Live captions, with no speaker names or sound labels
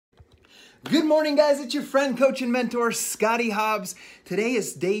Good morning, guys. It's your friend, coach, and mentor, Scotty Hobbs. Today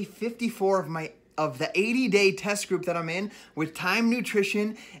is day 54 of the 80-day test group that I'm in with Time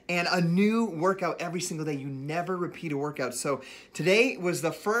Nutrition and a new workout every single day. You never repeat a workout. So today was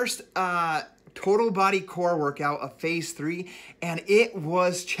the first total body core workout of phase 3, and it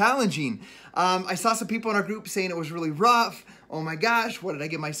was challenging. I saw some people in our group saying it was really rough. Oh my gosh, what did I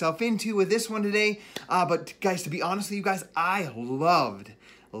get myself into with this one today? But guys, to be honest with you guys, I loved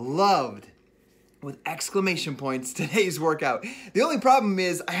with exclamation points today's workout. The only problem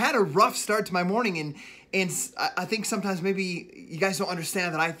is I had a rough start to my morning, and I think sometimes maybe you guys don't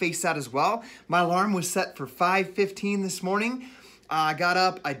understand that I face that as well. My alarm was set for 5:15 this morning. I got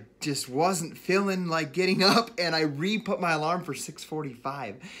up, I just wasn't feeling like getting up, and I re-put my alarm for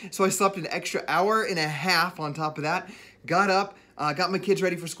 6:45. So I slept an extra hour and a half on top of that, got up, got my kids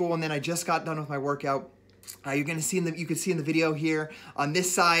ready for school, and then I just got done with my workout. You're gonna see you can see in the video here on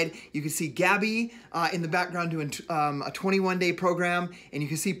this side, you can see Gabby in the background doing a 21-day program, and you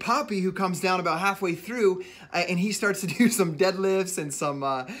can see Poppy, who comes down about halfway through, and he starts to do some deadlifts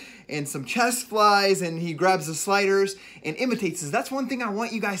and some chest flies, and he grabs the sliders and imitates us. That's one thing I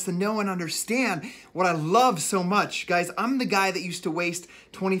want you guys to know and understand. What I love so much, guys, I'm the guy that used to waste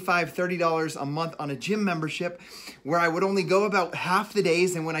 $25, $30 a month on a gym membership where I would only go about half the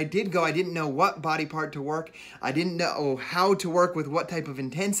days, and when I did go, I didn't know what body part to work. I didn't know how to work with what type of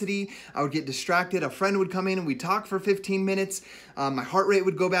intensity. I would get distracted. A friend would come in and we'd talk for 15 minutes. My heart rate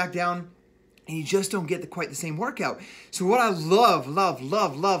would go back down, and you just don't get quite the same workout. So what I love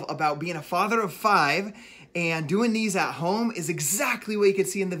about being a father of 5 and doing these at home is exactly what you can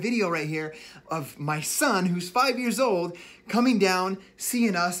see in the video right here of my son, who's 5 years old, coming down,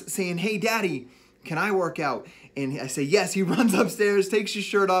 seeing us, saying, "Hey, Daddy, can I work out?" And I say, yes. He runs upstairs, takes his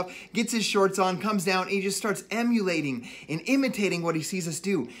shirt off, gets his shorts on, comes down, and he just starts emulating and imitating what he sees us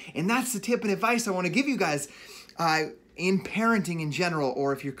do. And that's the tip and advice I want to give you guys. In parenting in general,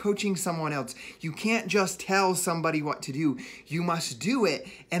 or if you're coaching someone else, you can't just tell somebody what to do. You must do it,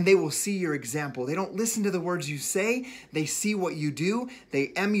 and they will see your example. They don't listen to the words you say. They see what you do.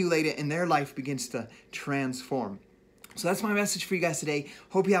 They emulate it, and their life begins to transform. So that's my message for you guys today.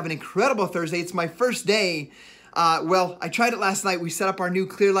 Hope you have an incredible Thursday. It's my first day. Well, I tried it last night. We set up our new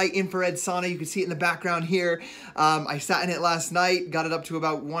clear light infrared sauna. You can see it in the background here. I sat in it last night, got it up to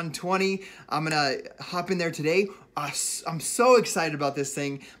about 120. I'm going to hop in there today. I'm so excited about this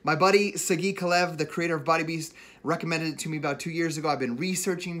thing. My buddy, Sagi Kalev, the creator of Body Beast, recommended it to me about 2 years ago. I've been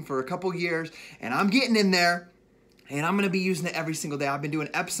researching for a couple years, and I'm getting in there. And I'm going to be using it every single day. I've been doing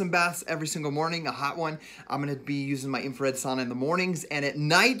Epsom baths every single morning, a hot one. I'm going to be using my infrared sauna in the mornings and at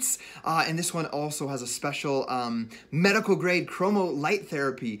nights. And this one also has a special medical grade chromo light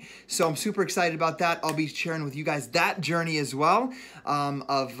therapy. So I'm super excited about that. I'll be sharing with you guys that journey as well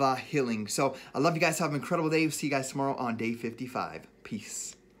of healing. So I love you guys. Have an incredible day. See you guys tomorrow on day 55.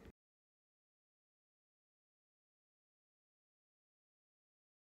 Peace.